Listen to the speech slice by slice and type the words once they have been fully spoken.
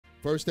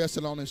First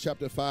Thessalonians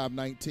chapter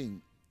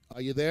 5:19.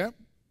 Are you there?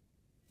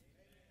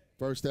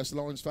 First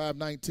Thessalonians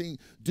 5:19.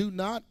 Do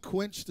not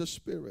quench the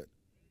spirit.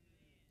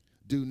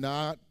 Do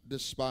not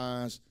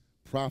despise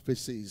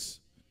prophecies.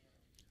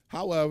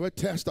 However,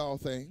 test all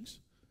things.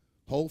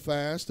 Hold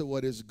fast to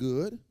what is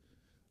good.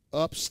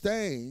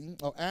 Abstain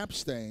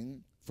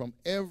from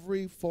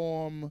every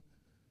form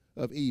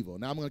of evil.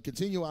 Now I'm going to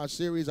continue our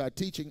series, our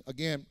teaching.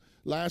 Again,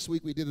 last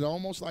week we did it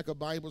almost like a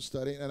Bible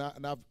study, and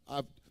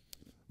I've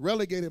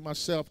relegated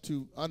myself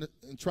to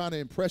trying to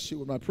impress you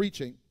with my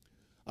preaching.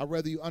 I'd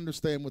rather you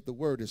understand what the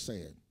Word is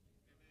saying.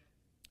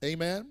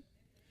 Amen?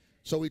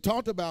 So we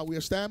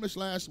established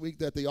last week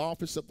that the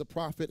office of the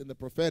prophet and the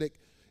prophetic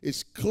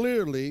is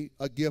clearly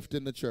a gift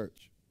in the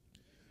church.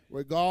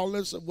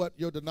 Regardless of what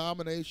your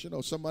denomination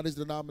or somebody's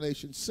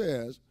denomination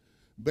says,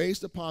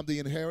 based upon the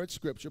inherent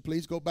scripture,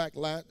 please go back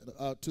to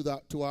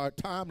our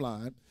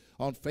timeline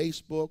on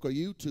Facebook or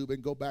YouTube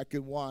and go back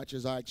and watch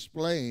as I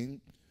explain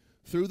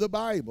through the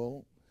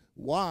Bible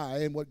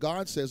why and what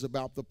God says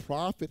about the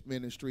prophet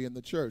ministry in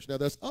the church. Now,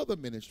 there's other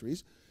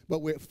ministries, but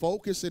we're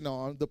focusing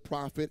on the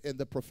prophet and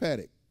the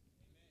prophetic.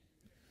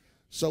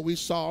 So we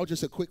saw,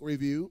 just a quick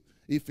review,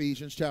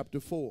 Ephesians chapter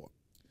 4.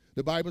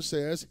 The Bible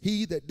says,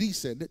 he that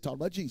descended, talking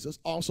about Jesus,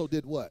 also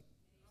did what?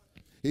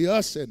 He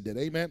ascended,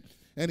 amen?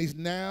 And he's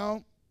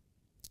now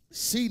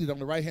seated on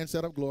the right-hand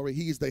side of glory.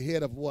 He's the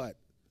head of what?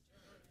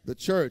 The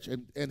church.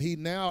 And he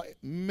now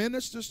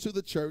ministers to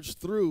the church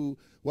through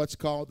what's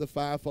called the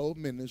fivefold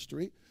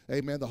ministry.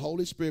 Amen. The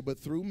Holy Spirit, but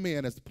through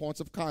men as the points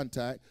of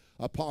contact,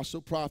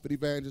 apostle, prophet,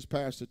 evangelist,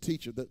 pastor,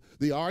 teacher.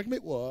 The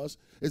argument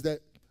is that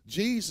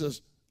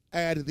Jesus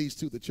added these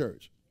to the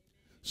church.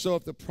 So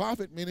if the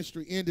prophet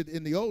ministry ended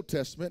in the Old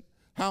Testament,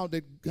 how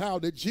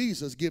did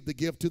Jesus give the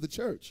gift to the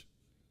church?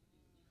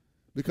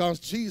 Because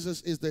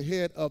Jesus is the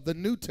head of the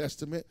New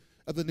Testament,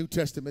 of the New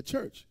Testament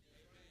church.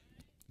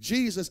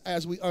 Jesus,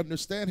 as we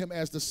understand him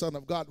as the Son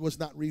of God, was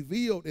not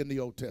revealed in the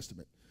Old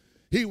Testament.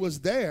 He was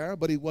there,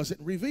 but he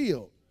wasn't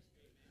revealed.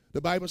 The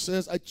Bible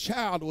says a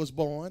child was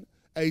born,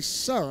 a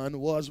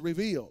son was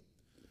revealed.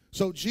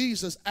 So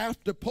Jesus,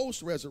 after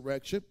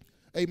post-resurrection,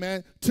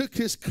 amen, took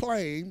his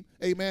claim,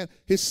 amen,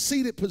 his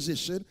seated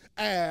position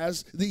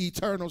as the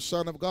eternal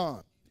Son of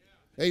God.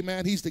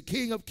 Amen. He's the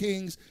King of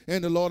kings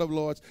and the Lord of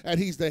lords, and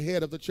he's the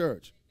head of the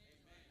church.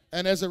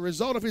 And as a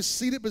result of his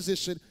seated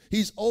position,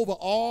 he's over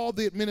all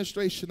the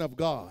administration of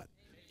God.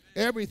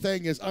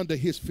 Everything is under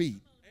his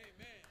feet.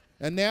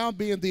 And now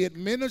being the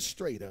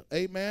administrator,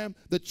 amen,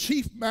 the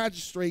chief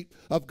magistrate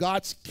of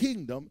God's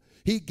kingdom,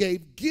 he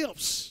gave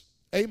gifts,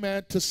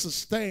 amen, to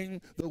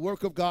sustain the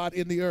work of God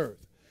in the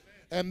earth.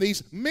 And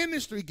these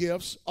ministry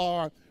gifts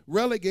are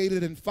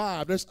relegated in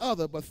 5. There's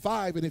other, but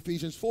 5 in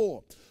Ephesians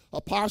 4.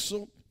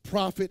 Apostle,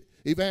 prophet,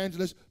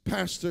 evangelist,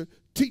 pastor,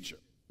 teacher.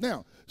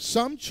 Now,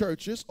 some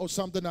churches or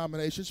some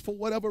denominations, for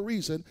whatever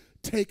reason,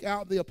 take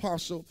out the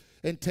apostle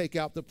and take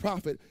out the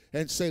prophet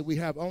and say we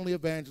have only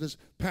evangelists,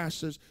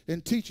 pastors,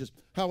 and teachers.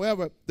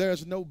 However,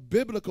 there's no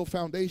biblical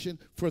foundation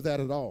for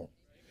that at all.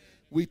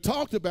 We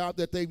talked about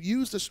that they've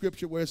used the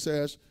scripture where it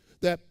says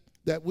that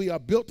we are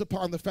built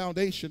upon the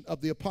foundation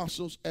of the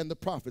apostles and the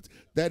prophets.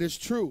 That is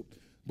true.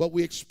 But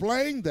we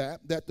explained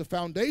that the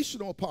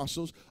foundational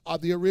apostles are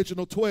the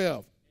original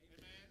 12.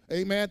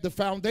 Amen. The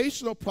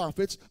foundational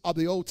prophets are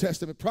the Old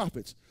Testament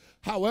prophets.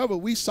 However,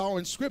 we saw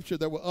in Scripture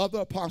there were other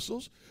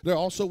apostles. There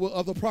also were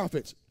other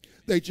prophets.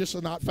 They just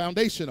are not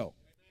foundational.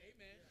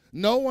 Amen.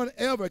 No one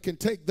ever can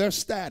take their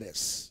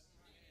status.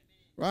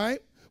 Right?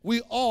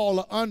 We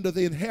all are under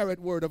the inherent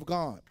word of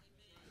God.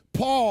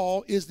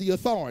 Paul is the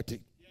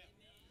authority.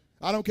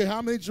 I don't care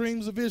how many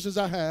dreams or visions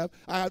I have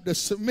to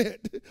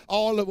submit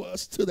all of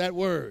us to that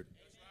word.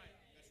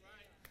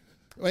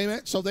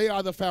 Amen. So they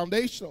are the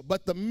foundational.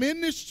 But the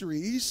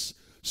ministries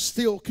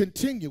still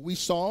continue. We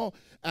saw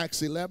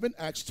Acts 11,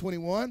 Acts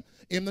 21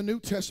 in the New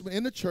Testament,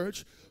 in the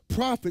church,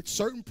 prophets,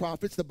 certain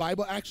prophets, the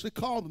Bible actually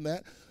called them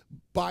that,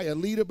 by a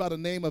leader by the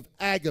name of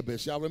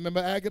Agabus. Y'all remember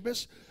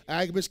Agabus?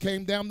 Agabus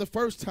came down the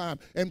first time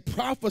and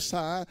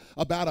prophesied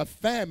about a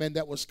famine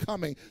that was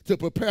coming to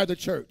prepare the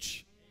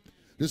church.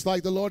 Just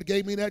like the Lord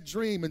gave me that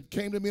dream and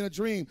came to me in a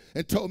dream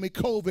and told me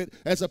COVID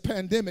as a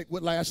pandemic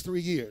would last 3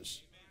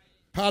 years.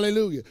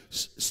 Hallelujah.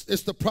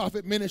 It's the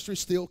prophet ministry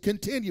still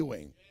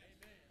continuing.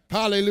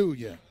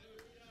 Hallelujah.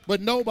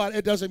 But nobody,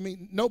 it doesn't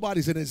mean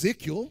nobody's an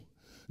Ezekiel.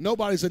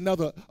 Nobody's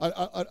another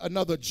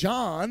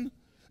John.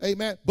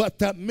 Amen. But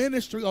that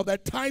ministry or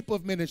that type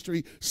of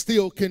ministry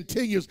still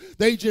continues.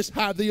 They just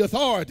have the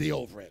authority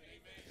over it.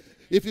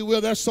 If you will,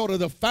 they're sort of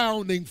the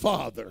founding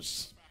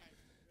fathers.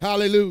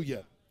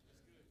 Hallelujah.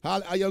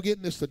 Are y'all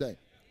getting this today?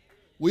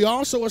 We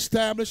also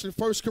established in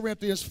 1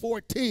 Corinthians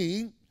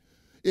 14,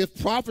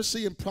 if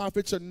prophecy and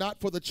prophets are not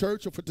for the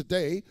church or for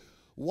today,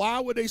 why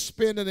would they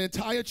spend an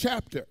entire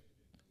chapter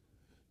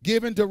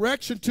giving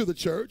direction to the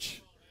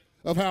church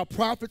of how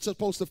prophets are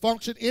supposed to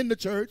function in the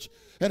church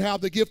and how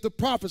the gift of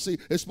prophecy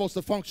is supposed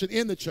to function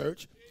in the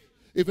church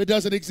if it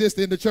doesn't exist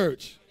in the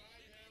church?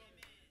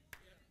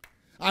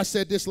 I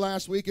said this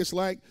last week. It's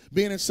like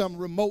being in some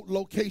remote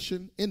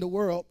location in the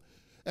world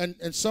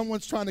and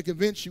someone's trying to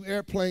convince you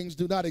airplanes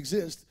do not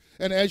exist,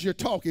 and as you're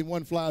talking,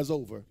 one flies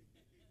over.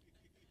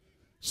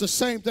 It's the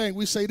same thing.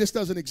 We say this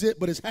doesn't exist,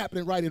 but it's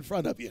happening right in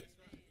front of you.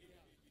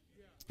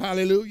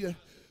 Hallelujah.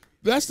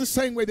 That's the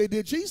same way they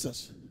did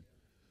Jesus.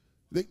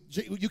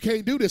 You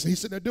can't do this. He's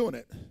sitting there doing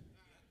it.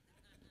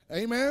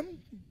 Amen.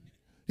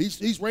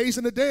 He's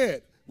raising the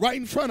dead right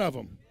in front of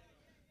them.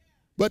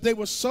 But they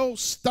were so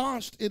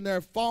staunched in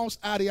their false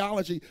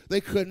ideology,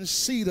 they couldn't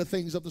see the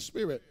things of the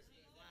Spirit.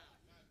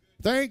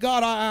 Thank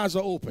God our eyes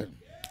are open.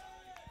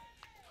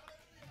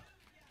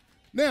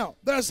 Now,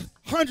 there's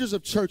hundreds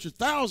of churches,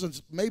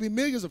 thousands, maybe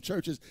millions of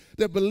churches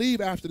that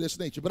believe after this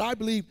nature. But I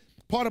believe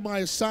part of my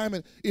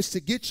assignment is to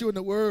get you in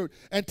the Word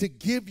and to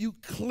give you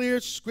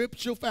clear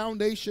scriptural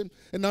foundation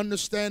and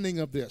understanding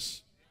of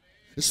this.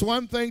 It's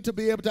one thing to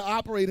be able to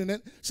operate in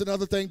it. It's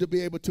another thing to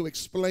be able to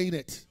explain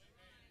it.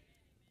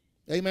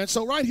 Amen.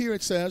 So right here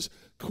it says,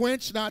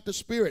 quench not the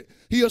Spirit.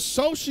 He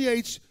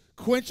associates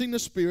quenching the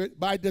Spirit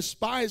by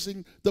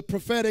despising the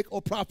prophetic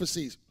or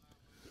prophecies.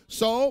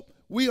 So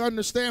we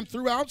understand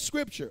throughout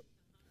Scripture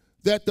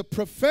that the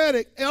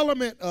prophetic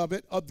element of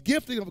it, of the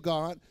gifting of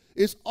God,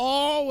 is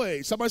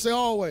always, somebody say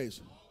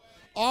always,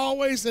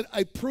 always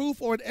a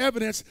proof or an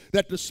evidence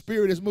that the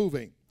Spirit is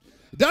moving.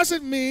 It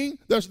doesn't mean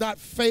there's not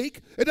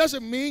fake. It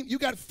doesn't mean you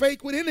got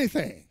fake with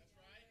anything.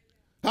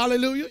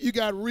 Hallelujah. You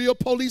got real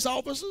police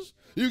officers.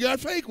 You got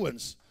fake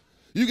ones.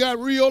 You got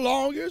real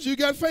lawyers. You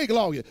got fake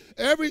lawyers.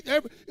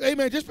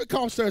 Amen. Just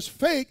because there's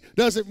fake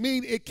doesn't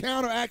mean it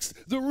counteracts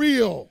the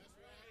real.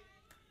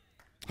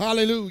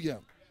 Hallelujah.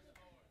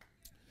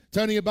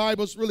 Turn to your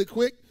Bibles really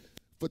quick.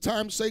 For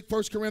time's sake,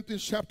 1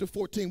 Corinthians chapter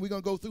 14. We're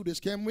going to go through this,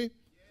 can we?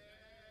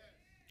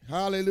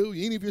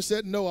 Hallelujah. Any of you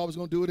said no, I was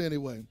going to do it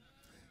anyway.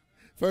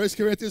 1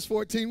 Corinthians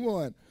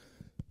 14:1.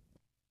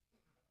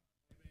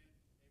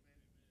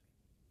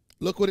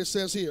 Look what it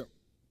says here.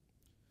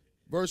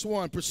 Verse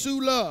 1.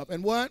 Pursue love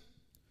and what?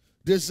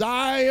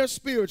 Desire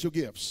spiritual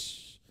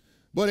gifts,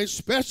 but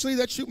especially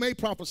that you may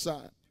prophesy.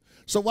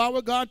 So why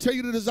would God tell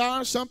you to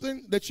desire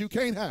something that you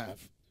can't have?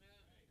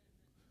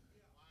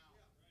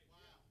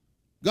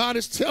 God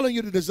is telling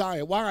you to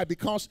desire. Why?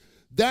 Because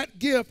that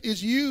gift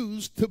is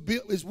used to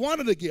build, is one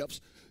of the gifts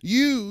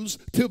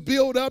used to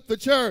build up the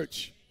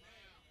church.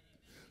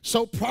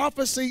 So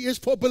prophecy is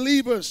for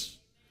believers.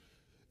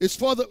 It's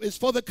for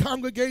the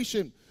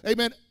congregation.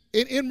 Amen.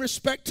 In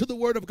respect to the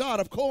Word of God,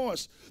 of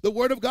course. The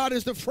Word of God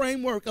is the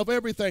framework of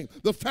everything,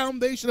 the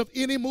foundation of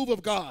any move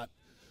of God.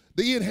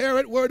 The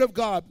inherent Word of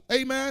God.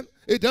 Amen.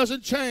 It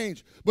doesn't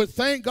change. But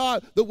thank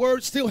God the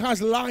Word still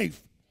has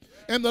life.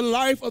 And the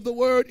life of the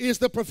Word is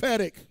the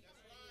prophetic.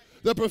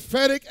 The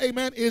prophetic,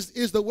 amen,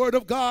 is the Word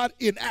of God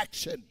in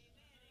action.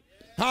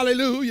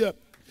 Hallelujah.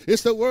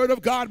 It's the Word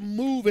of God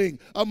moving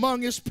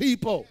among His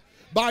people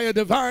by a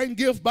divine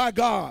gift by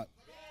God.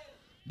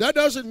 That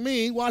doesn't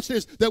mean, watch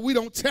this, that we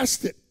don't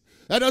test it.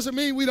 That doesn't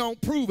mean we don't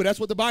prove it. That's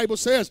what the Bible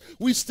says.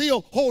 We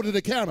still hold it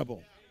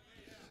accountable.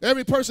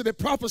 Every person that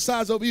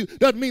prophesies over you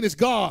doesn't mean it's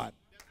God.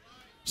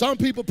 Some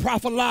people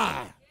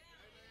lie.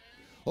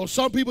 Or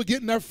some people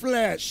get in their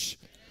flesh.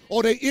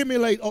 Or they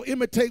emulate or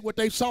imitate what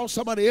they saw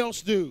somebody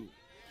else do.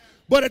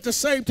 But at the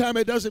same time,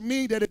 it doesn't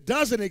mean that it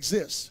doesn't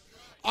exist.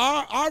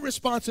 Our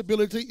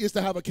responsibility is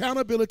to have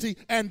accountability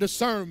and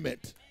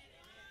discernment.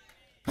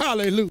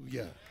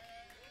 Hallelujah.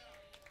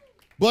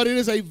 But it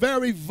is a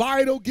very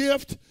vital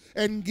gift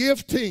and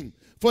gifting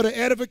for the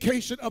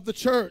edification of the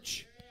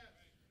church.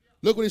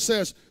 Look what it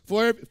says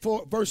for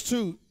verse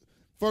 2,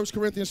 1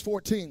 Corinthians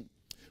 14.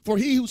 For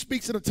he who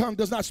speaks in a tongue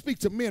does not speak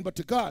to men, but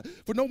to God.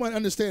 For no one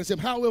understands him.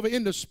 However,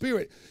 in the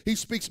Spirit, he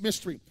speaks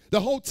mystery. The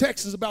whole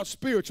text is about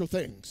spiritual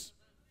things.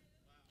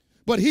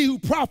 But he who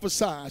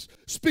prophesies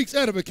speaks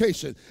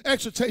edification,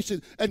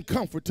 exhortation, and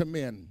comfort to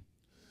men.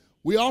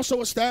 We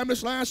also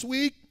established last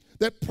week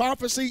that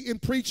prophecy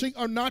and preaching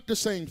are not the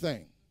same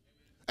thing.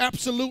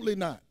 Absolutely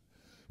not.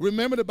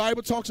 Remember, the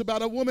Bible talks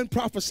about a woman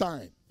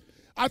prophesying.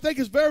 I think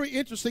it's very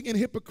interesting and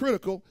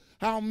hypocritical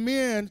how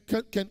men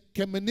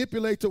can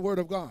manipulate the Word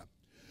of God.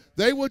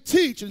 They will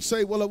teach and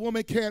say, well, a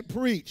woman can't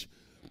preach.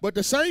 But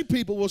the same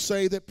people will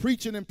say that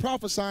preaching and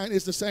prophesying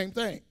is the same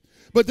thing.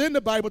 But then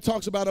the Bible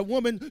talks about a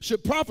woman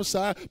should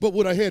prophesy, but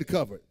with her head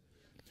covered.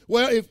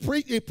 Well, if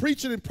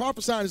preaching and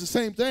prophesying is the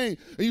same thing,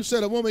 and you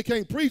said a woman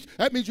can't preach,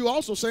 that means you're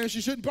also saying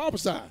she shouldn't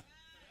prophesy.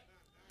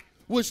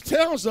 Which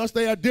tells us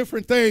they are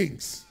different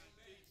things.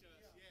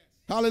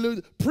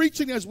 Hallelujah.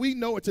 Preaching as we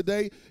know it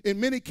today, in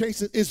many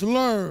cases, is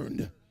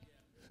learned.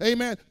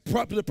 Amen.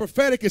 The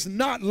prophetic is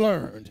not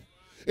learned.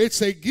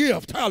 It's a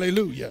gift.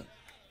 Hallelujah.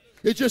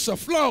 It's just a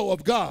flow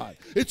of God.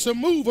 It's a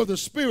move of the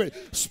Spirit,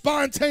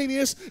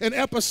 spontaneous and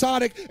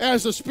episodic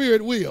as the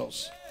Spirit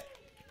wills.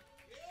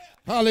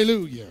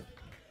 Hallelujah.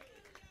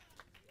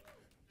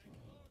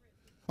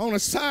 On a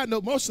side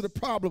note, most of the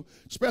problem,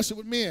 especially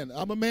with men,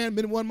 I'm a man,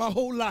 been one my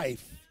whole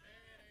life.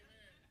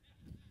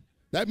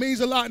 That means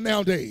a lot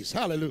nowadays.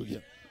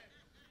 Hallelujah.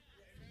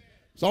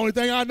 It's the only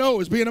thing I know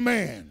is being a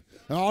man.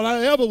 And all I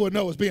ever would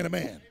know is being a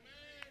man.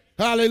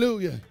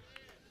 Hallelujah.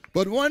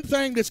 But one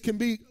thing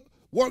that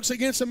works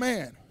against a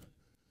man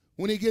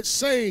when he gets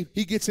saved,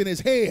 he gets in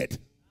his head.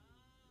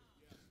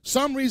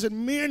 Some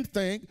reason men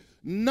think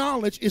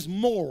knowledge is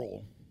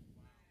moral.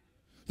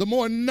 The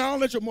more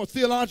knowledge or more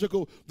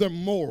theological, the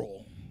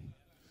moral.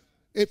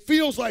 It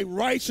feels like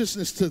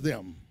righteousness to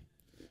them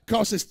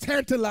because it's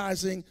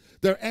tantalizing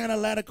their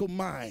analytical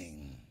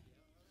mind.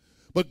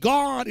 But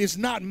God is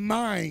not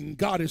mind,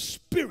 God is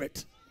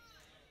spirit.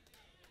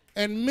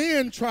 And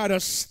men try to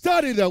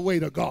study their way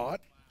to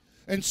God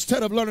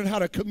instead of learning how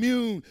to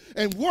commune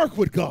and work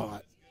with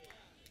God.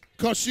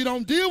 Because you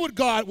don't deal with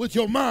God with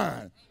your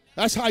mind.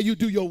 That's how you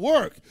do your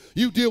work.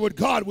 You deal with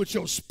God with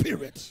your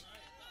spirit.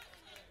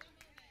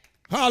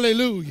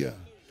 Hallelujah.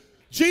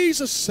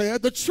 Jesus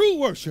said the true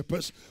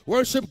worshipers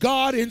worship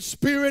God in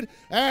spirit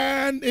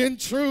and in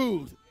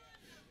truth.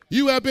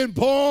 You have been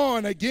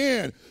born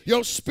again.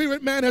 Your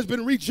spirit man has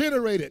been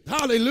regenerated.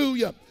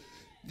 Hallelujah.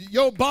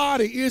 Your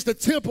body is the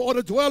temple or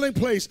the dwelling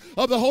place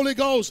of the Holy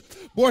Ghost,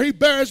 where he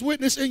bears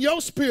witness in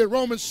your spirit,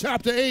 Romans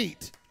chapter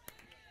 8.